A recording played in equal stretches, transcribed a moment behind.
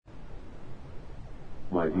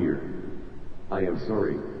My dear, I am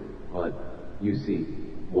sorry, but, you see,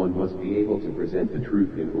 one must be able to present the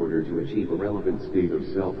truth in order to achieve a relevant state of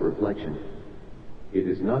self-reflection. It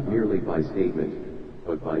is not merely by statement,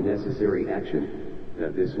 but by necessary action,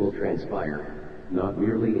 that this will transpire, not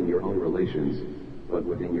merely in your own relations, but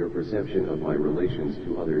within your perception of my relations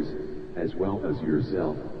to others, as well as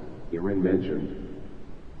yourself, Irin mentioned.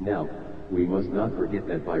 Now, we must not forget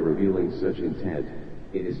that by revealing such intent,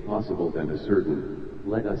 it is possible that a certain,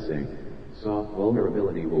 let us say, soft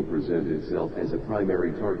vulnerability will present itself as a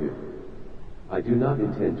primary target. I do not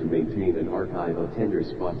intend to maintain an archive of tender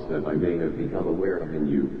spots that I may have become aware of in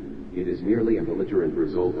you. It is merely a belligerent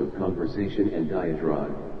result of conversation and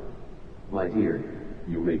diatribe. My dear,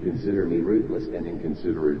 you may consider me ruthless and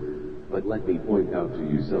inconsiderate, but let me point out to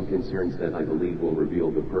you some concerns that I believe will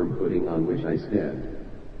reveal the firm footing on which I stand.